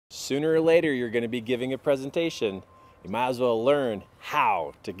Sooner or later, you're going to be giving a presentation. You might as well learn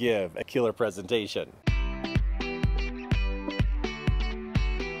how to give a killer presentation.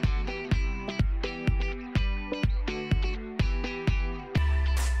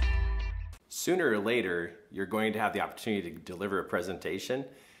 Sooner or later, you're going to have the opportunity to deliver a presentation,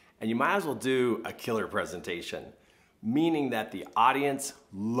 and you might as well do a killer presentation, meaning that the audience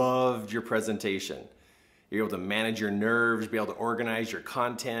loved your presentation. You're able to manage your nerves, be able to organize your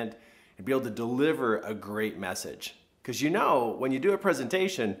content, and be able to deliver a great message. Because you know, when you do a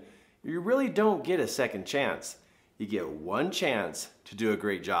presentation, you really don't get a second chance. You get one chance to do a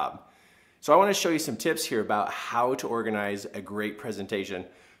great job. So I want to show you some tips here about how to organize a great presentation.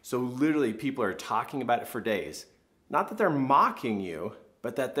 So literally people are talking about it for days. Not that they're mocking you,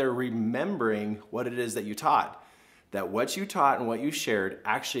 but that they're remembering what it is that you taught. That what you taught and what you shared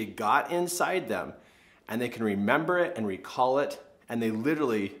actually got inside them, and they can remember it and recall it, and they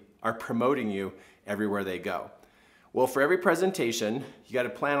literally are promoting you everywhere they go. Well, for every presentation, you got to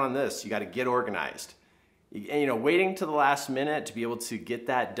plan on this. You got to get organized. Waiting to the last minute to be able to get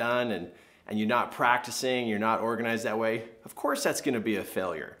that done and you're not practicing, you're not organized that way, of course that's going to be a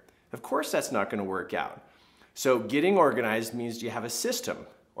failure. Of course that's not going to work out. So getting organized means you have a system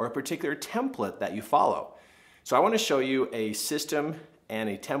or a particular template that you follow. So I want to show you a system and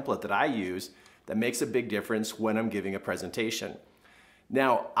a template that I use that makes a big difference when I'm giving a presentation.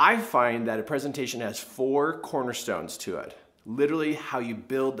 Now, I find that a presentation has 4 cornerstones to it. Literally how you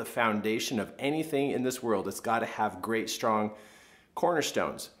build the foundation of anything in this world. It's got to have great, strong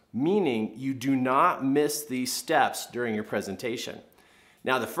cornerstones, meaning you do not miss these steps during your presentation.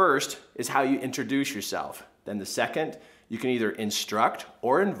 Now, the first is how you introduce yourself. Then the second, you can either instruct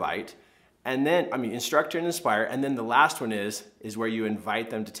or invite, and then, instruct and inspire, and then the last one is where you invite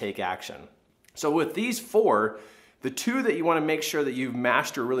them to take action. So with these 4, the 2 that you want to make sure that you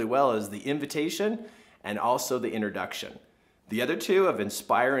master really well is the invitation and also the introduction. The other 2 of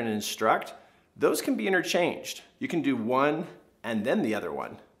inspire and instruct, those can be interchanged. You can do one and then the other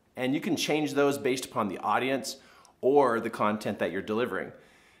one. And you can change those based upon the audience or the content that you're delivering.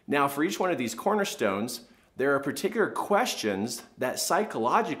 Now, for each one of these cornerstones, there are particular questions that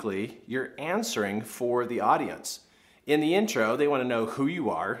psychologically you're answering for the audience. In the intro, they want to know who you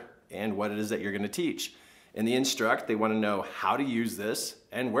are and what it is that you're going to teach. In the instruct, they want to know how to use this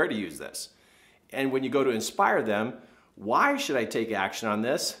and where to use this. And when you go to inspire them, why should I take action on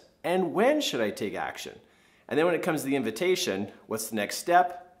this and when should I take action? And then when it comes to the invitation, what's the next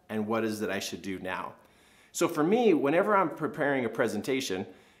step and what is it I should do now? So for me, whenever I'm preparing a presentation,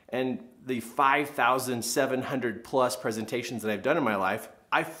 and the 5,700 plus presentations that I've done in my life,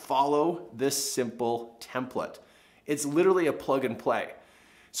 I follow this simple template. It's literally a plug and play.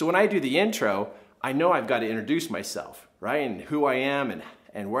 So when I do the intro, I know I've got to introduce myself, right? And who I am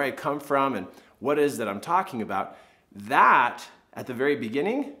and where I come from and what it is that I'm talking about. That, at the very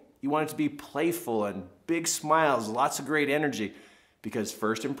beginning, you want it to be playful and big smiles, lots of great energy, because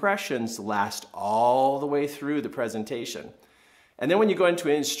first impressions last all the way through the presentation. And then when you go into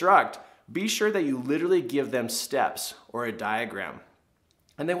instruct, be sure that you literally give them steps or a diagram.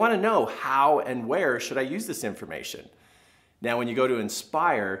 And they want to know how and where should I use this information. Now, when you go to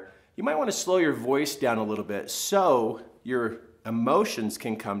inspire, you might want to slow your voice down a little bit so your emotions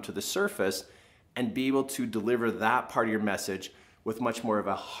can come to the surface and be able to deliver that part of your message with much more of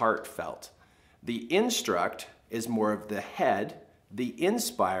a heartfelt. The instruct is more of the head, the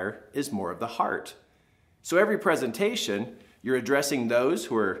inspire is more of the heart. So every presentation, you're addressing those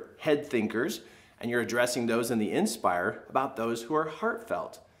who are head thinkers and you're addressing those in the inspire about those who are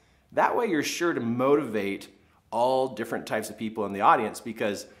heartfelt. That way you're sure to motivate all different types of people in the audience,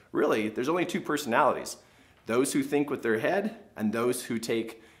 because really there's only 2 personalities. Those who think with their head and those who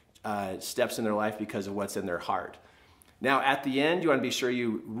take steps in their life because of what's in their heart. Now at the end, you want to be sure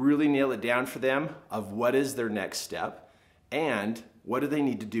you really nail it down for them of what is their next step and what do they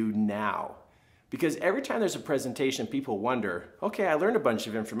need to do now. Because every time there's a presentation, people wonder, okay, I learned a bunch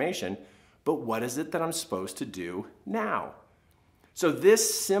of information, but what is it that I'm supposed to do now? So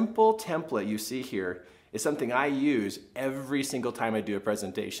this simple template you see here is something I use every single time I do a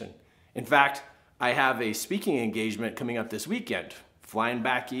presentation. In fact, I have a speaking engagement coming up this weekend, flying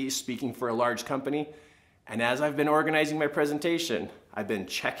back east, speaking for a large company. And as I've been organizing my presentation, I've been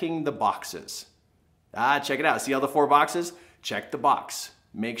checking the boxes. Check it out. See all the 4 boxes? Check the box.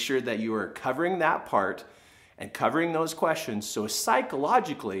 Make sure that you are covering that part and covering those questions so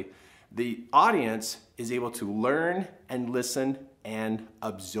psychologically the audience is able to learn and listen and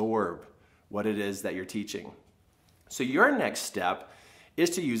absorb what it is that you're teaching. So your next step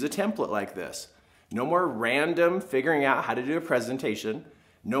is to use a template like this. No more random figuring out how to do a presentation.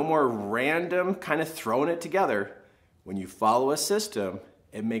 No more random kind of throwing it together. When you follow a system,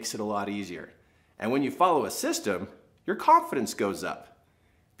 it makes it a lot easier. And when you follow a system, your confidence goes up.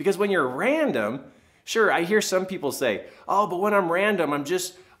 Because when you're random, sure, I hear some people say, oh, but when I'm random, I'm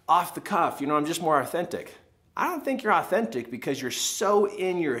just off the cuff, I'm just more authentic. I don't think you're authentic because you're so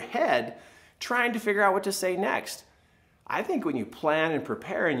in your head trying to figure out what to say next. I think when you plan and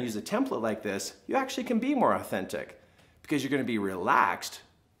prepare and use a template like this, you actually can be more authentic because you're going to be relaxed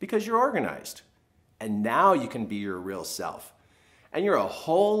because you're organized. And now you can be your real self. And you're a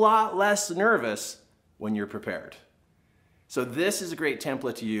whole lot less nervous when you're prepared. So this is a great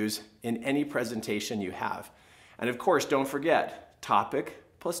template to use in any presentation you have. And of course, don't forget, topic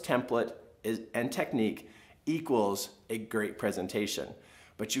plus template and technique equals a great presentation.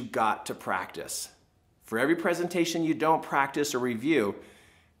 But you've got to practice. For every presentation you don't practice or review,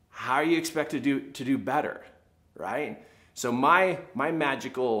 how are you expected to do better, right? So my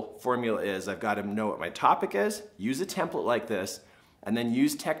magical formula is I've got to know what my topic is, use a template like this, and then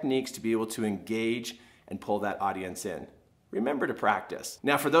use techniques to be able to engage and pull that audience in. Remember to practice.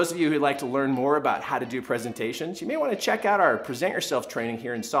 Now, for those of you who'd like to learn more about how to do presentations, you may want to check out our Present Yourself training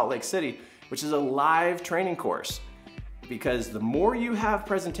here in Salt Lake City, which is a live training course. Because the more you have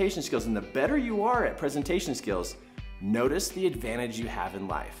presentation skills and the better you are at presentation skills, notice the advantage you have in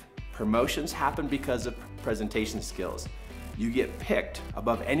life. Promotions happen because of presentation skills. You get picked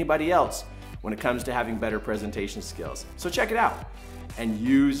above anybody else when it comes to having better presentation skills. So check it out and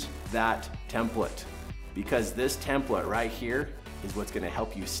use that template, because this template right here is what's going to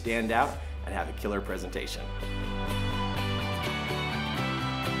help you stand out and have a killer presentation.